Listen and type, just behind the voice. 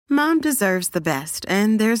Mom deserves the best,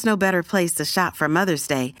 and there's no better place to shop for Mother's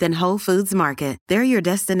Day than Whole Foods Market. They're your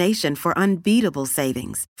destination for unbeatable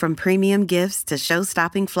savings, from premium gifts to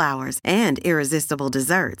show-stopping flowers and irresistible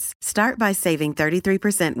desserts. Start by saving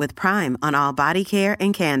 33% with Prime on all body care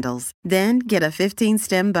and candles. Then get a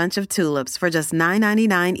 15-stem bunch of tulips for just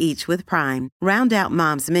 $9.99 each with Prime. Round out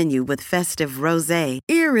Mom's menu with festive rosé,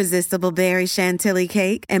 irresistible berry chantilly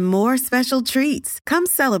cake, and more special treats. Come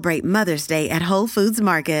celebrate Mother's Day at Whole Foods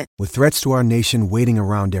Market. With threats to our nation waiting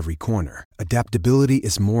around every corner, adaptability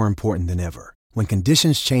is more important than ever. When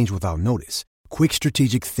conditions change without notice, quick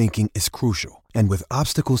strategic thinking is crucial. And with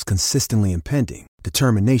obstacles consistently impending,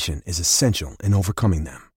 determination is essential in overcoming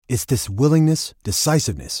them. It's this willingness,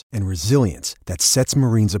 decisiveness, and resilience that sets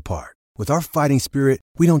Marines apart. With our fighting spirit,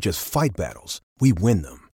 we don't just fight battles, we win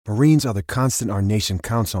them. Marines are the constant our nation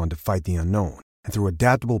counts on to fight the unknown. And through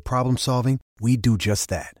adaptable problem solving, we do just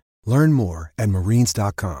that. Learn more at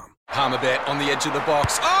marines.com. Palmerbet on the edge of the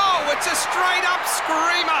box. Oh, it's a straight-up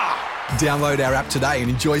screamer! Download our app today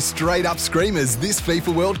and enjoy straight-up screamers this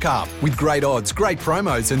FIFA World Cup with great odds, great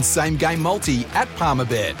promos and same-game multi at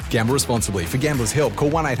Palmerbet. Gamble responsibly. For Gamblers' Help,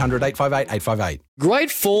 call 1-800-858-858.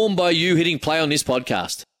 Great form by you hitting play on this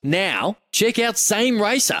podcast. Now, check out Same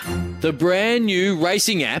Racer, the brand new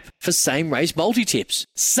racing app for same race multi-tips.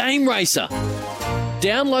 Same Racer.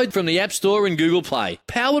 Download from the App Store and Google Play.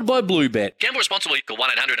 Powered by Bluebet. Gamble responsibly. Call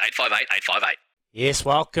 1-800-858-858. Yes,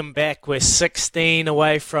 welcome back. We're 16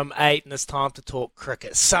 away from 8 and it's time to talk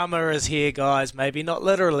cricket. Summer is here, guys. Maybe not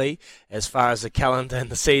literally as far as the calendar and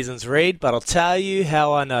the seasons read, but I'll tell you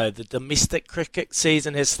how I know. The domestic cricket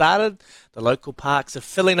season has started. The local parks are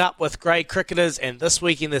filling up with great cricketers, and this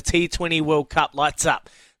weekend the T20 World Cup lights up.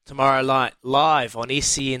 Tomorrow night, live on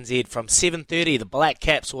SCNZ from 7:30, the Black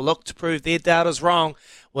Caps will look to prove their doubters wrong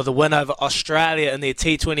with a win over Australia in their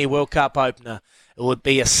T20 World Cup opener. It would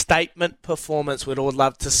be a statement performance we'd all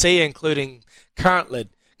love to see, including currently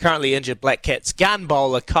injured Black Caps gun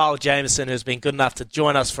bowler Kyle Jamieson, who's been good enough to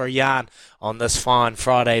join us for a yarn on this fine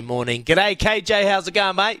Friday morning. G'day, KJ. How's it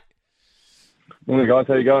going, mate? Morning, guys.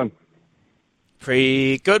 How you going?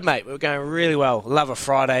 Pretty good, mate. We're going really well. Love a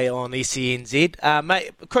Friday on ECNZ.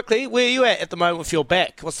 Mate, quickly, where are you at the moment with your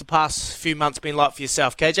back? What's the past few months been like for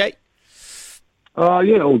yourself, KJ?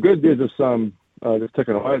 Yeah, all good. Yeah, just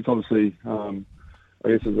ticking away. It's obviously, I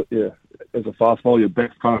guess, as a fast bowler, your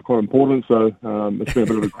back's kind of quite important. So it's been a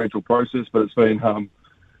bit of a gradual process, but it's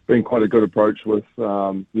been quite a good approach with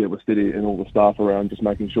Steady and all the staff around, just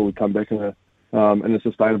making sure we come back in a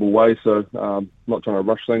sustainable way. So not trying to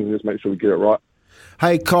rush things and just make sure we get it right.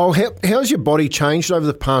 Hey, Kyle, how's your body changed over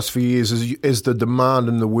the past few years as the demand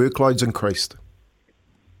and the workload's increased?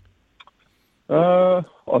 That's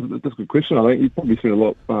a good question. I think you probably spend a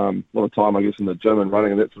lot of time, I guess, in the gym and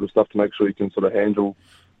running and that sort of stuff to make sure you can sort of handle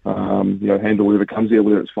whatever comes here,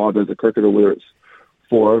 whether it's 5 days of cricket or whether it's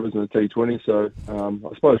 4 overs in a T20. So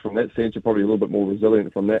I suppose from that sense, you're probably a little bit more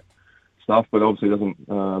resilient from that stuff, but obviously it doesn't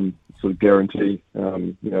sort of guarantee,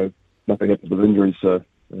 nothing happens with injuries. So,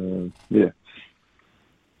 yeah.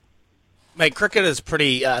 Mate, cricket is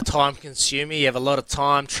pretty time-consuming. You have a lot of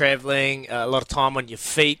time travelling, a lot of time on your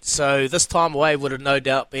feet. So this time away would have no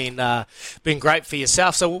doubt been great for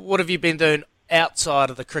yourself. So what have you been doing outside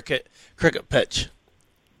of the cricket pitch?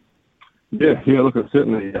 Yeah. Look, it's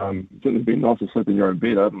certainly been nice to sleep in your own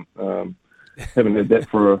bed. I haven't had that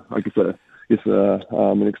for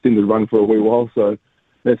an extended run for a wee while. So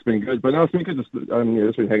that's been good. But no, it's been good. Just been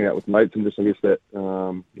hanging out with mates and just I guess that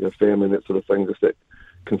family and that sort of thing. Just that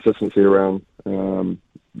consistency around,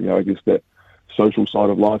 I guess that social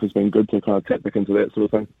side of life has been good to kind of tap back into that sort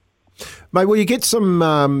of thing. Mate, will you get some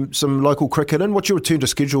local cricket in? What's your return to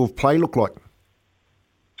schedule of play look like?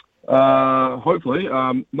 Hopefully.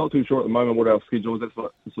 Not too sure at the moment what our schedule is. That's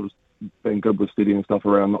what sort of been good with Steady and stuff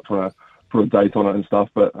around, not trying to put a date on it and stuff.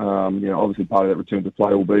 But, obviously part of that return to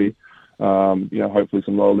play will be, hopefully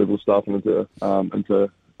some lower level stuff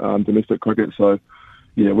into domestic cricket. So,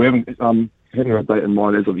 yeah, we haven't a date in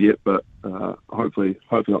mind as of yet, but hopefully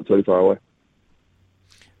not too far away.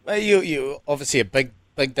 Well, you obviously a big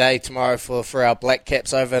day tomorrow for our Black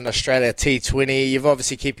Caps over in Australia T20. You've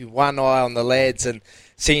obviously keeping one eye on the lads and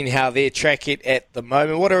seeing how they're tracking at the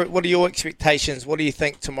moment. What are your expectations? What do you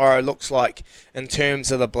think tomorrow looks like in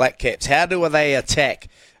terms of the Black Caps? How do they attack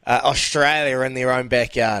Australia in their own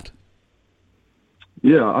backyard?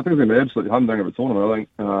 Yeah, I think it's going to be absolutely humdinger of a tournament. I think,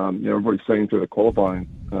 we've already seen through the qualifying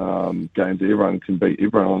games that everyone can beat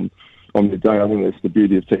everyone on their day. I think that's the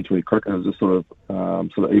beauty of T20 cricket, is just sort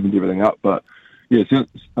of evens everything up. But, yeah,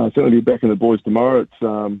 certainly be backing the boys tomorrow. It's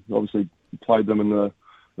obviously played them in the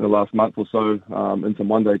last month or so into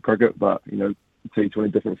one-day cricket, but,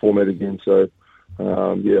 T20 different format again. So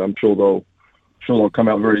I'm sure they'll come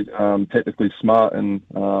out very technically smart and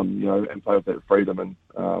and play with that freedom and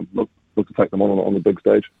look to take them on the big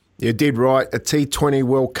stage. You're dead right. A T20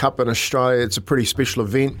 World Cup in Australia, it's a pretty special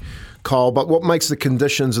event, Kyle. But what makes the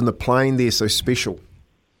conditions and the playing there so special?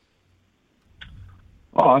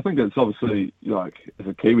 Oh, I think it's obviously, as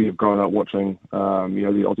a Kiwi, you've grown up watching, the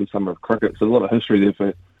Aussie Summer of Cricket. So there's a lot of history there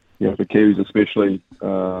for Kiwis, especially,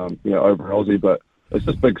 over Aussie. But it's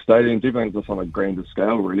just big stadiums. Everything's just on a grander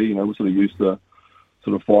scale, really. We're sort of used to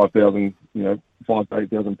sort of 5,000, 5,000 to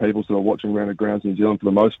 8,000 people sort of watching around the grounds in New Zealand for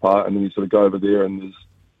the most part. And then you sort of go over there and there's,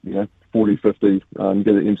 40, 50, you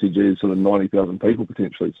get an MCG, sort of 90,000 people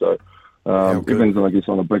potentially. So everything's, I guess,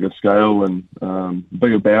 on a bigger scale and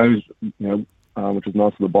bigger boundaries, which is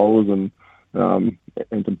nice for the bowlers and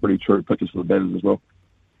some pretty true pitches for the batters as well.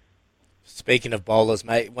 Speaking of bowlers,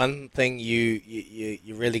 mate, one thing you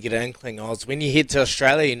really get an inkling of is when you head to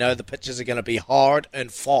Australia, the pitches are going to be hard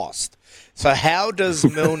and fast. So how does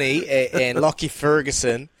Milne and Lockie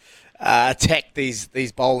Ferguson attack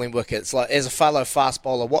these bowling wickets? Like, as a fellow fast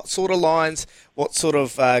bowler, what sort of lines, what sort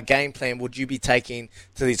of game plan would you be taking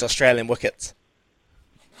to these Australian wickets?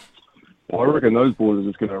 Well, I reckon those boys are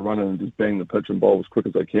just going to run in and just bang the pitch and bowl as quick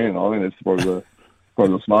as they can. I think that's probably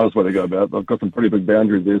the smartest way to go about it. They've got some pretty big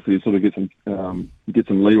boundaries there, so you sort of get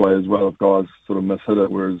some leeway as well if guys sort of miss hit it,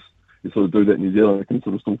 whereas you sort of do that in New Zealand, it can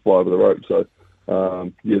sort of still fly over the rope. So,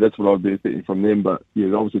 that's what I'd be expecting from them. But,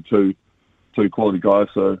 obviously two quality guys,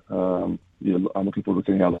 so, I'm looking forward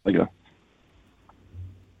to seeing how they go.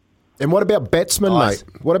 And what about batsmen, mate?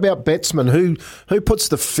 What about batsmen? Who puts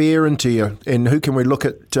the fear into you, and who can we look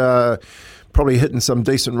at probably hitting some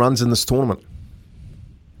decent runs in this tournament?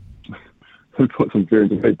 Who put some fear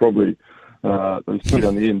into me? Probably those two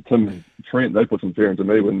down the end, Tim and Trent. They put some fear into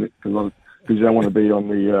me because you don't want to be on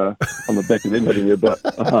the back of them hitting you. But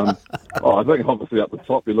I think obviously up the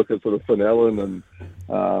top you look at sort of Finn Allen and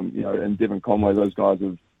and Devon Conway. Those guys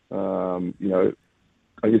have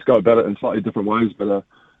I guess go about it in slightly different ways, but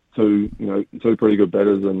two pretty good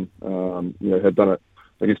batters and have done it,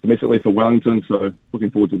 I guess, domestically for Wellington. So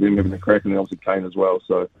looking forward to them having a crack, and then obviously Kane as well.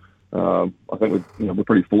 So I think we're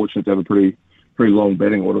pretty fortunate to have a pretty long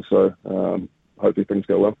batting order. So hopefully things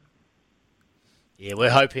go well. Yeah,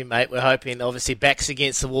 we're hoping, mate. We're hoping. Obviously, backs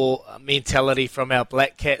against the wall mentality from our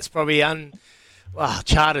Black Cats, probably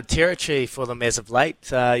uncharted territory for them as of late.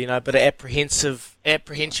 Bit of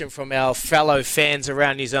apprehension from our fellow fans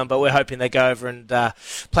around New Zealand, but we're hoping they go over and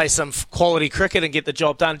play some quality cricket and get the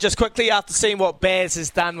job done. Just quickly, after seeing what Baz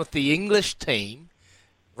has done with the English team,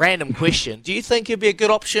 random question: do you think he'd be a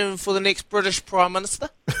good option for the next British Prime Minister?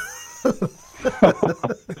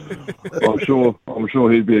 I'm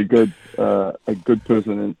sure he'd be a good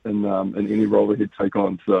person in any role that he'd take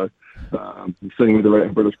on. So, seeing with the rate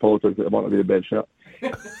in British politics, it might not be a bad shout.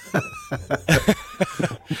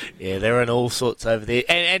 Yeah, they're in all sorts over there.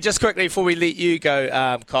 And just quickly before we let you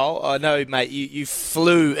go, Kyle, I know, mate, you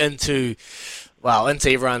flew into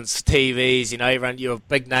everyone's TVs. You're a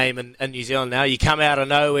big name in New Zealand now. You come out of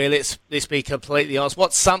nowhere. Let's be completely honest.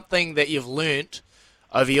 What's something that you've learnt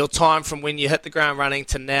over your time from when you hit the ground running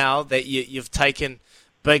to now that you've taken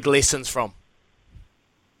big lessons from?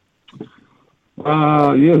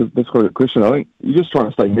 That's quite a good question. I think you're just trying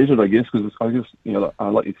to stay measured, I guess, because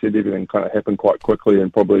like you said, everything kind of happened quite quickly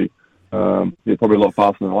and probably a lot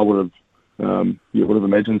faster than I would have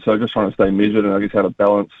imagined. So just trying to stay measured and I guess how to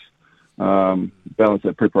balance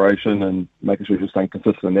that preparation and making sure you're just staying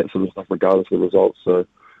consistent and that sort of stuff, regardless of the results. So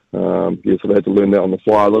sort of had to learn that on the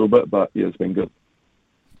fly a little bit, but it's been good.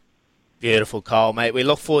 Beautiful, Kyle, mate. We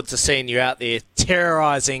look forward to seeing you out there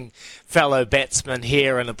terrorising fellow batsmen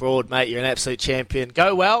here and abroad, mate. You're an absolute champion.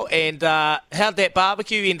 Go well. And how'd that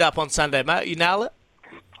barbecue end up on Sunday, mate? You nail it?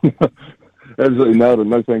 Absolutely nailed it.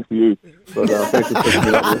 No thanks to you. But thanks for picking me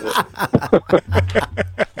up with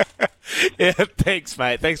it. Yeah, thanks,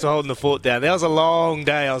 mate. Thanks for holding the fort down. That was a long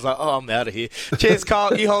day. I was like, I'm out of here. Cheers,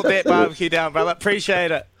 Kyle. You hold that barbecue down, brother.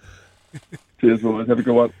 Appreciate it. Cheers, boys. Have a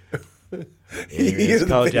good one.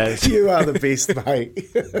 You are the best, mate.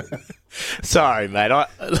 Sorry, mate.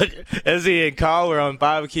 Look, Izzy and Kyle were on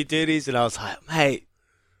barbecue duties, and I was like, mate,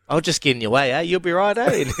 I'll just get in your way, eh? You'll be right,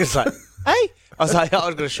 eh? And he's like, hey? I was like, I'm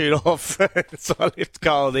going to shoot off. So I left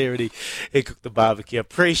Kyle there, and he cooked the barbecue.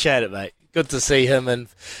 Appreciate it, mate. Good to see him in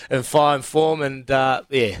fine form, and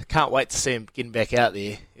can't wait to see him getting back out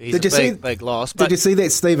there. He's big loss. Did you see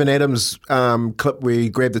that Stephen Adams clip where he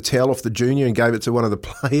grabbed the towel off the junior and gave it to one of the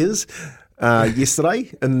players?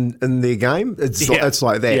 yesterday in their game. It's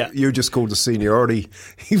like that. Yeah. You just called the seniority.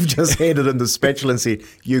 You've just handed in the spatula and said,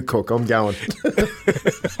 "You cook, I'm going."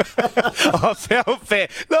 I felt fair.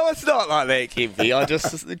 No, it's not like that, Kempy.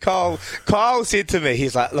 Kyle said to me,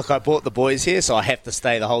 he's like, "Look, I brought the boys here, so I have to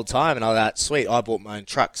stay the whole time." And I was like, "Sweet, I bought my own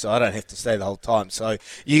truck, so I don't have to stay the whole time. So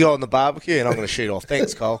you go on the barbecue, and I'm going to shoot off."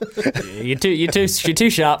 Thanks, Kyle. You're too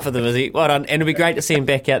sharp for the visit. Well done. And it'll be great to see him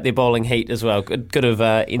back out there bowling heat as well. Good of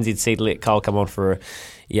NZC to let Cole come on for a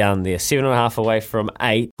yarn there. 7.5 away from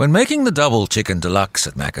 8. When making the double chicken deluxe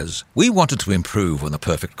at Macca's, we wanted to improve on the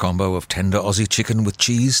perfect combo of tender Aussie chicken with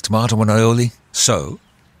cheese, tomato and aioli. So,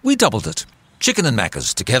 we doubled it. Chicken and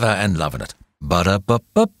Macca's, together and loving it.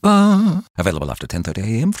 Ba-da-ba-ba-ba. Available after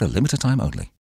 10:30am for a limited time only.